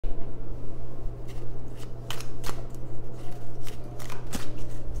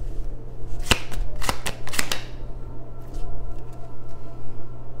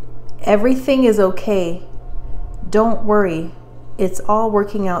Everything is okay. Don't worry. It's all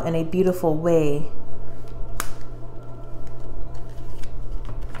working out in a beautiful way.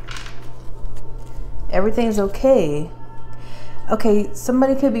 Everything's okay. Okay,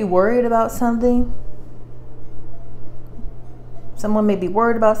 somebody could be worried about something. Someone may be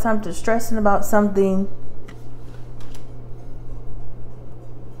worried about something, stressing about something.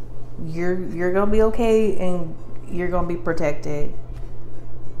 You're gonna be okay, and you're gonna be protected.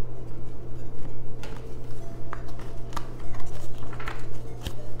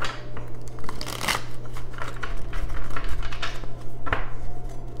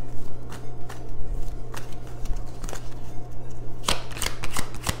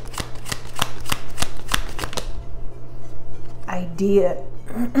 Idea,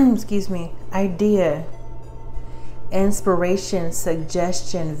 excuse me, idea, inspiration,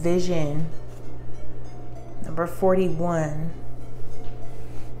 suggestion, vision. Number 41.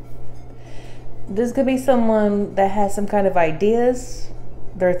 This could be someone that has some kind of ideas.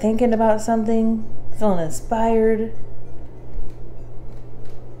 They're thinking about something, feeling inspired.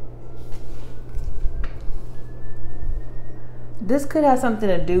 This could have something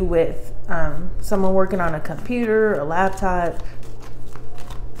to do with someone working on a computer, a laptop.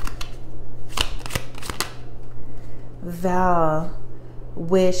 Vow,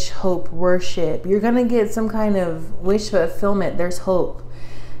 wish, hope, worship. You're going to get some kind of wish fulfillment. There's hope.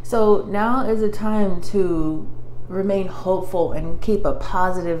 So now is the time to remain hopeful and keep a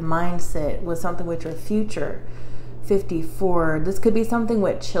positive mindset with something with your future. 54. This could be something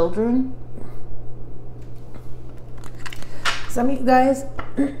with children. Some of you guys,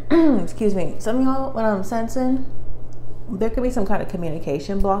 excuse me, some of y'all, what I'm sensing, there could be some kind of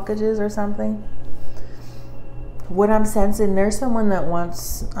communication blockages or something. What I'm sensing, there's someone that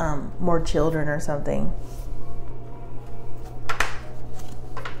wants more children or something.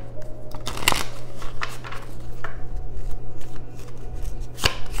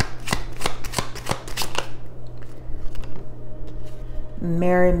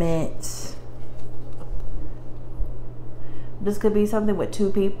 Merriment. This could be something with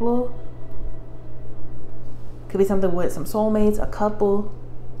two people. Could be something with some soulmates, a couple.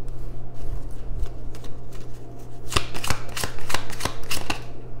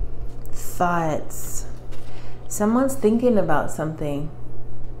 Thoughts. Someone's thinking about something.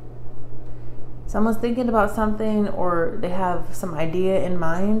 Someone's thinking about something, or they have some idea in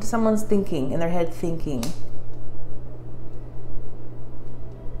mind. Someone's thinking in their head, thinking.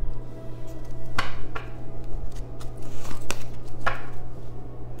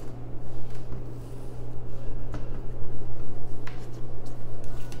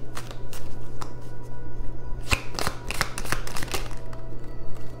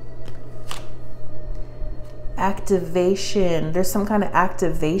 Activation. There's some kind of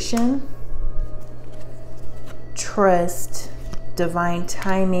activation. Trust, divine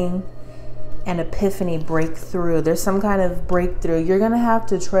timing, and epiphany, breakthrough. There's some kind of breakthrough. You're going to have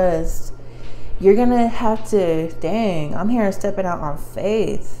to trust. You're going to have to, dang, I'm here stepping out on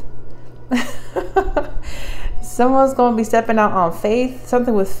faith. Someone's going to be stepping out on faith,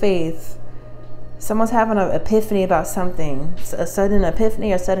 something with faith. Someone's having an epiphany about something, a sudden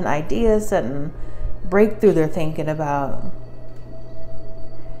epiphany, a sudden idea, sudden breakthrough they're thinking about.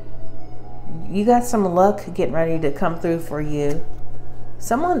 You got some luck getting ready to come through for you.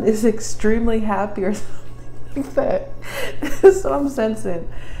 Someone is extremely happy or something like that. That's what I'm sensing.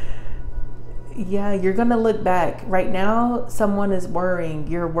 Yeah, you're gonna look back. Right now, someone is worrying.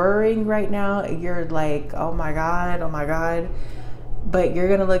 You're worrying right now. You're like, oh my God, oh my God. But you're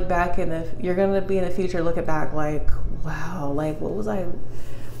gonna look back you're gonna be in the future looking back like, wow, like what was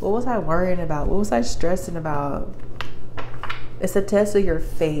I worrying about? What was I stressing about? It's a test of your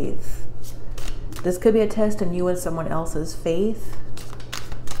faith. This could be a test in you and someone else's faith.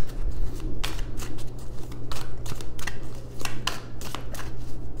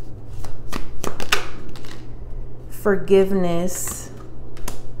 Forgiveness.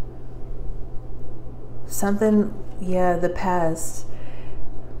 Something, yeah, the past.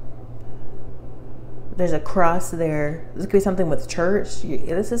 There's a cross there. This could be something with church.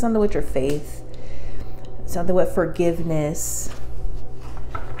 This is something with your faith. Something with forgiveness.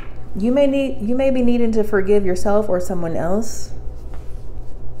 You may be needing to forgive yourself or someone else.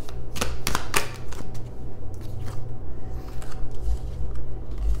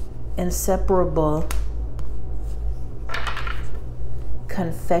 Inseparable.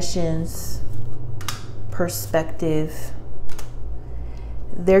 Confessions. Perspective.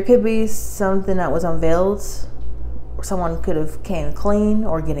 There could be something that was unveiled. Someone could have came clean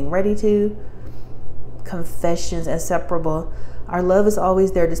or getting ready to. Confessions, inseparable. Our love is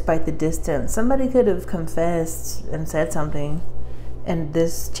always there despite the distance. Somebody could have confessed and said something, and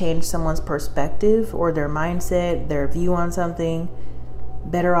this changed someone's perspective or their mindset, their view on something.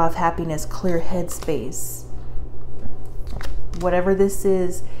 Better off, happiness, clear headspace. Whatever this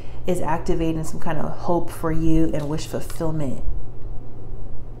is activating some kind of hope for you and wish fulfillment.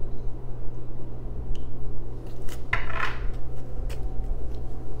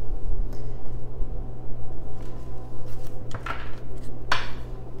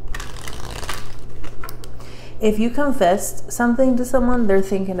 If you confessed something to someone, they're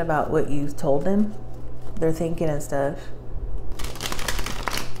thinking about what you told them. They're thinking and stuff.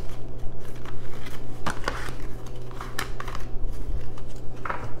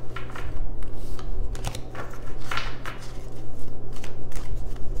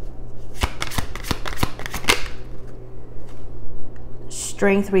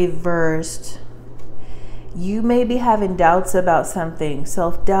 Strength reversed. You may be having doubts about something,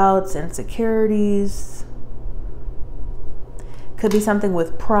 self-doubts, insecurities. Could be something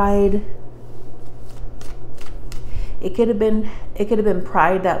with pride. It could have been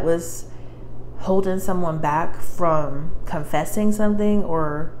pride that was holding someone back from confessing something,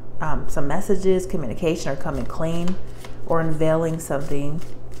 or some messages, communication, or coming clean, or unveiling something.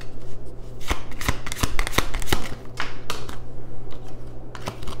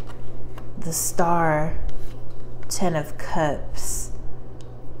 The Star, 10 of Cups.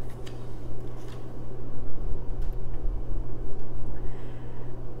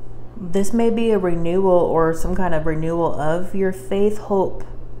 This may be a renewal or some kind of renewal of your faith, hope,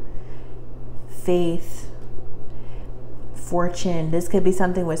 faith, fortune. This could be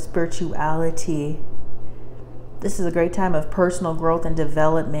something with spirituality. This is a great time of personal growth and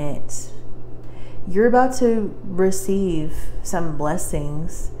development. You're about to receive some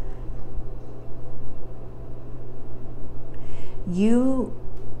blessings. You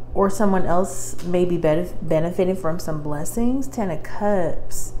or someone else may be benefiting from some blessings. 10 of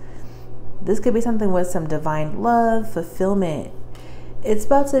Cups. This could be something with some divine love, fulfillment. It's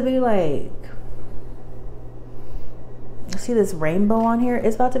about to be like, you see this rainbow on here?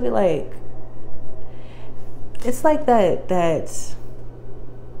 It's about to be like, it's like that this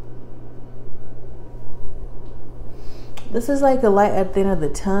is like a light at the end of the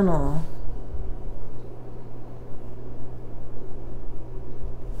tunnel.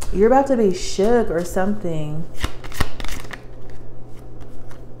 You're about to be shook or something.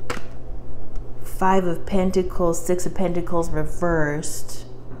 5 of Pentacles, 6 of Pentacles reversed.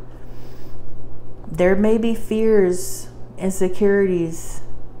 There may be fears, insecurities.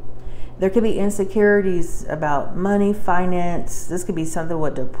 There could be insecurities about money, finance. This could be something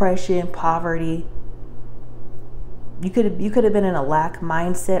with depression, poverty. You could have been in a lack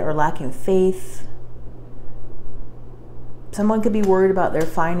mindset or lacking faith. Someone could be worried about their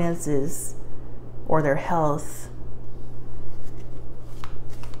finances or their health.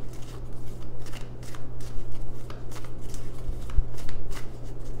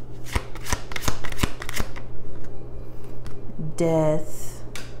 Death.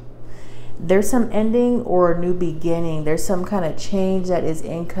 There's some ending or new beginning. There's some kind of change that is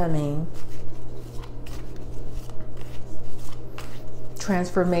incoming.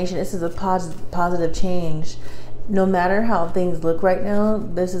 Transformation. This is a positive change. No matter how things look right now,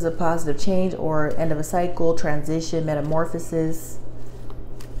 this is a positive change or end of a cycle, transition, metamorphosis.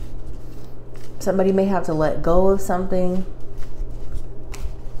 Somebody may have to let go of something.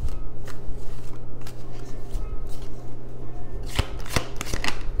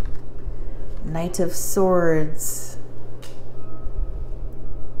 Knight of Swords.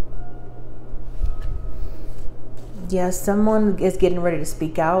 Yeah, someone is getting ready to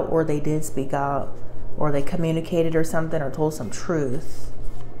speak out, or they did speak out, or they communicated or something, or told some truth.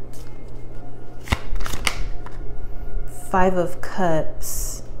 5 of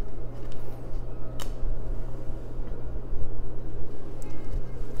Cups.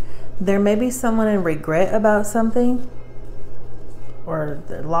 There may be someone in regret about something, or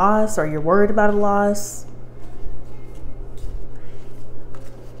the loss, or you're worried about a loss.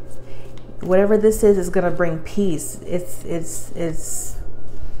 Whatever this is going to bring peace.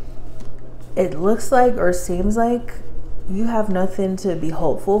 It looks like or seems like you have nothing to be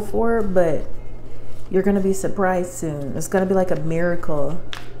hopeful for, but you're going to be surprised soon. It's going to be like a miracle.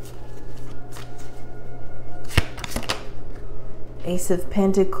 Ace of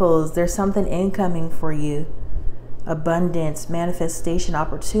Pentacles. There's something incoming for you. Abundance, manifestation,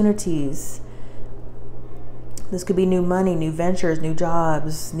 opportunities. This could be new money, new ventures, new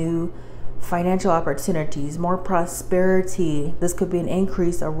jobs, new financial opportunities, more prosperity. This could be an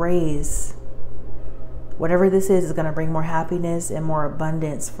increase, a raise. Whatever this is going to bring more happiness and more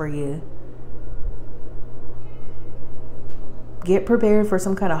abundance for you. Get prepared for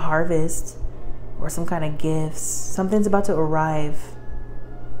some kind of harvest or some kind of gifts. Something's about to arrive.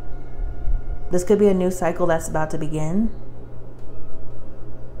 This could be a new cycle that's about to begin.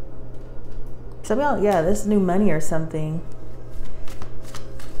 Some of y'all, yeah, this is new money or something.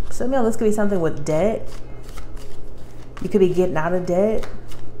 Some of y'all, this could be something with debt. You could be getting out of debt.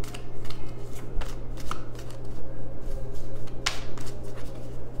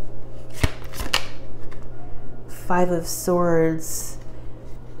 Five of Swords.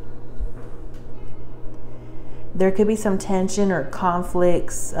 There could be some tension or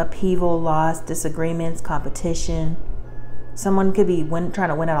conflicts, upheaval, loss, disagreements, competition. Someone could be trying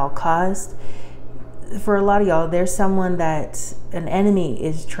to win at all costs. For a lot of y'all, there's someone that an enemy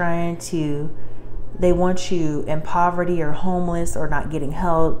is trying to, they want you in poverty or homeless or not getting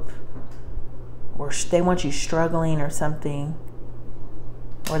help, or they want you struggling or something,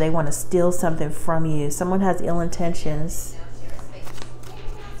 or they want to steal something from you. Someone has ill intentions.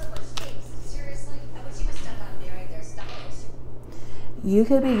 You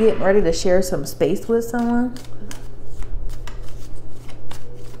could be getting ready to share some space with someone.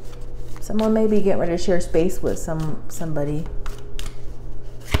 Someone may be getting ready to share space with somebody.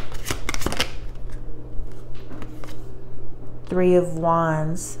 Three of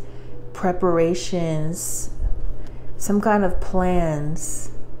Wands. Preparations. Some kind of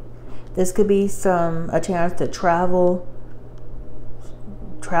plans. This could be a chance to travel.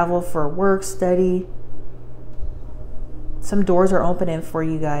 Travel for work, study. Some doors are opening for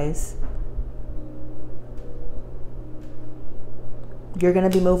you guys. You're going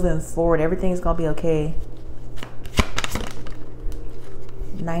to be moving forward. Everything's going to be okay.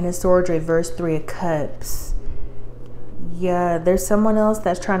 Nine of Swords, reverse, Three of Cups. Yeah, there's someone else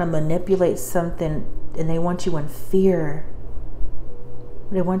that's trying to manipulate something and they want you in fear.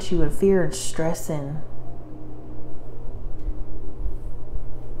 They want you in fear and stressing.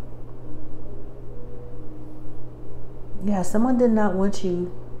 Yeah, someone did not want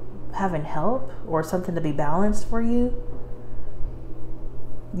you having help or something to be balanced for you.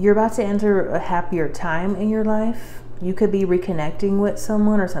 You're about to enter a happier time in your life. You could be reconnecting with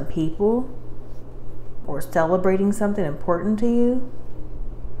someone or some people, or celebrating something important to you.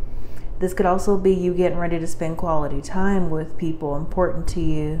 This could also be you getting ready to spend quality time with people important to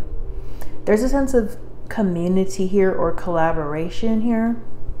you. There's a sense of community here or collaboration here.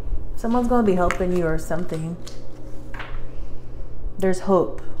 Someone's going to be helping you or something. There's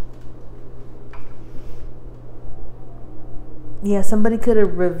hope. Yeah, somebody could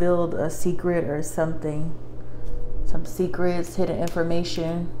have revealed a secret or something. Some secrets, hidden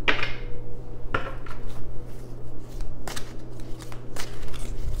information.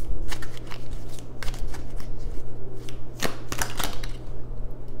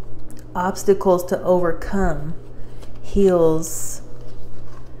 Obstacles to overcome. Heals.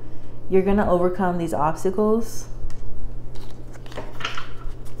 You're going to overcome these obstacles.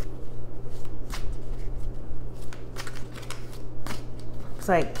 It's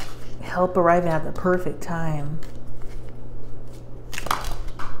like help arriving at the perfect time.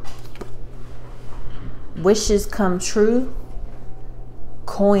 Wishes come true.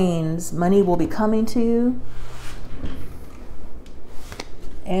 Coins, money will be coming to you.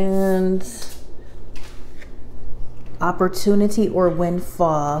 And opportunity or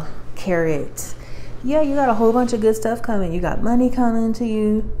windfall. Carrot. Yeah, you got a whole bunch of good stuff coming. You got money coming to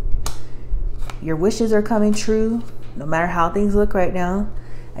you. Your wishes are coming true, no matter how things look right now.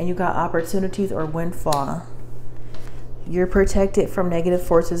 And you got opportunities or windfall. You're protected from negative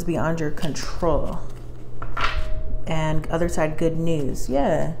forces beyond your control. And other side, good news.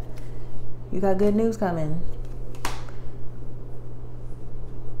 Yeah, you got good news coming.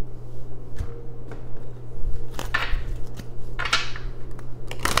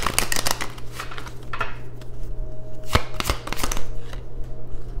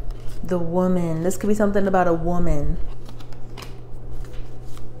 The woman. This could be something about a woman.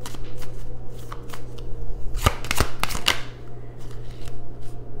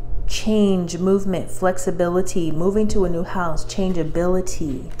 Change, movement, flexibility, moving to a new house,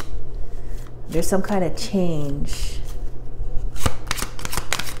 changeability. There's some kind of change.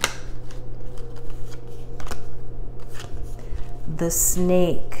 The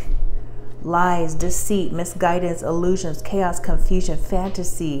snake. Lies, deceit, misguidance, illusions, chaos, confusion,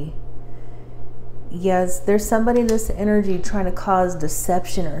 fantasy. Yes, there's somebody in this energy trying to cause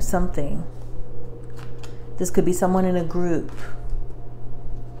deception or something. This could be someone in a group.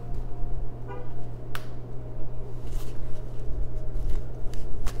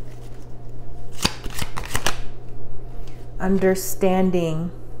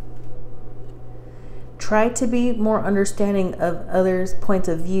 understanding. Try to be more understanding of others' points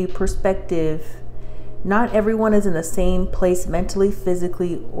of view, perspective. Not everyone is in the same place mentally,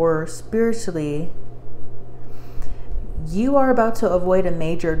 physically, or spiritually. You are about to avoid a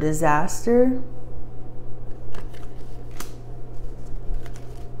major disaster.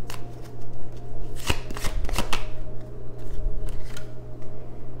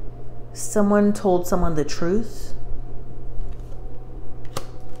 Someone told someone the truth.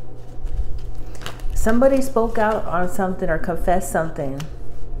 Somebody spoke out on something or confessed something.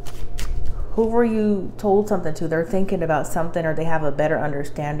 Whoever you told something to, they're thinking about something or they have a better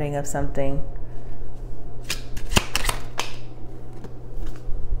understanding of something.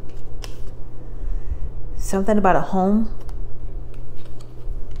 Something about a home.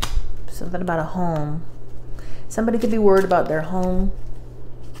 Something about a home. Somebody could be worried about their home.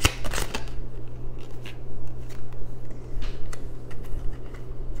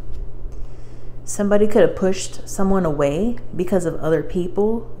 Somebody could have pushed someone away because of other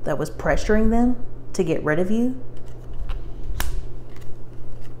people that was pressuring them to get rid of you.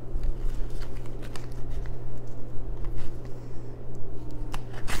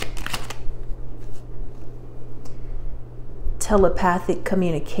 Telepathic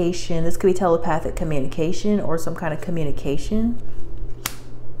communication. This could be telepathic communication or some kind of communication.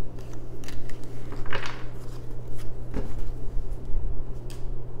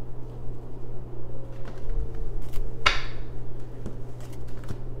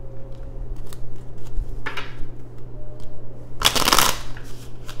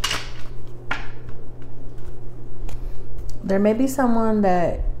 There may be someone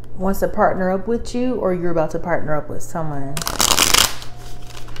that wants to partner up with you, or you're about to partner up with someone.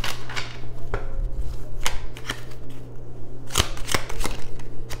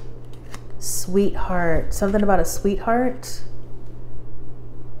 Sweetheart. Something about a sweetheart.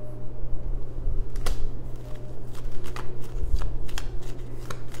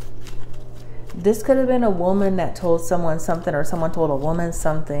 This could have been a woman that told someone something, or someone told a woman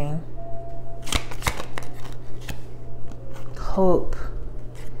something. Hope.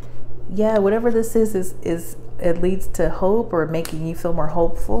 Yeah, whatever this is it leads to hope, or making you feel more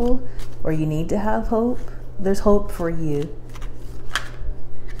hopeful, or you need to have hope. There's hope for you.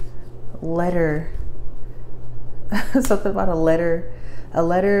 Letter. Something about a letter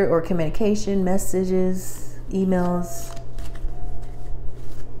or communication, messages, emails.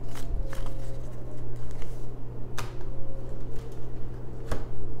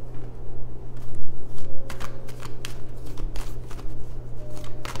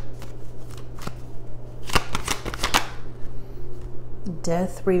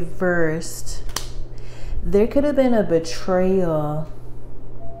 Death reversed. There could have been a betrayal.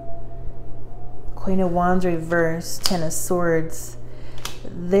 Queen of Wands reversed. Ten of Swords.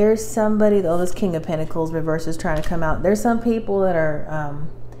 There's somebody, oh, this King of Pentacles reversed is trying to come out. There's some people that are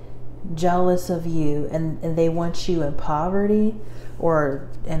jealous of you, and they want you in poverty or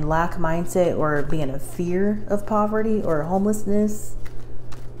in lack mindset, or being in fear of poverty or homelessness.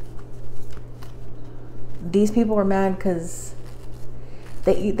 These people are mad because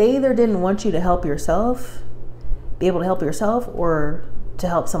they either didn't want you to help yourself, be able to help yourself, or to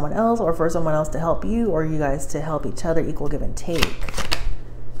help someone else, or for someone else to help you, or you guys to help each other, equal give and take.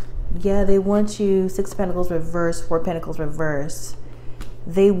 Yeah, they want you, Six of Pentacles reversed, Four of Pentacles reversed.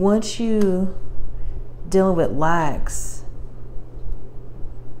 They want you dealing with lacks.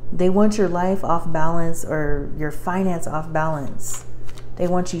 They want your life off balance, or your finance off balance. They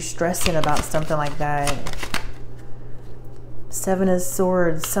want you stressing about something like that. Seven of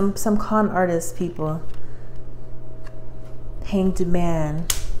Swords, some con artist people. Hanged Man.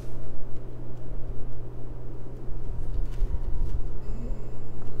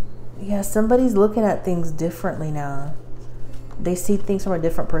 Yeah, somebody's looking at things differently now. They see things from a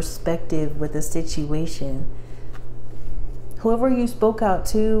different perspective with the situation. Whoever you spoke out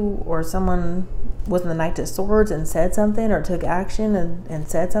to, or someone with the Knight of Swords and said something, or took action and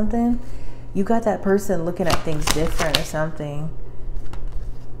said something, you got that person looking at things different or something.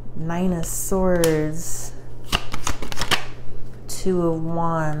 Nine of Swords. Two of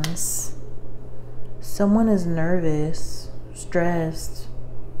Wands. Someone is nervous, stressed.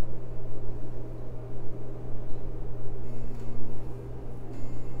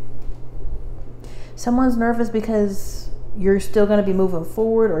 Someone's nervous because you're still going to be moving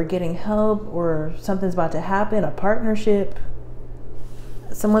forward, or getting help, or something's about to happen, a partnership.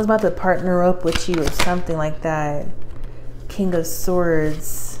 Someone's about to partner up with you or something like that. King of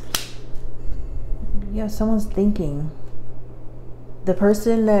Swords. Yeah, someone's thinking. the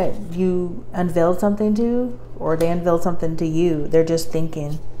person that you unveiled something to, or they unveiled something to you, they're just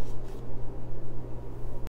thinking.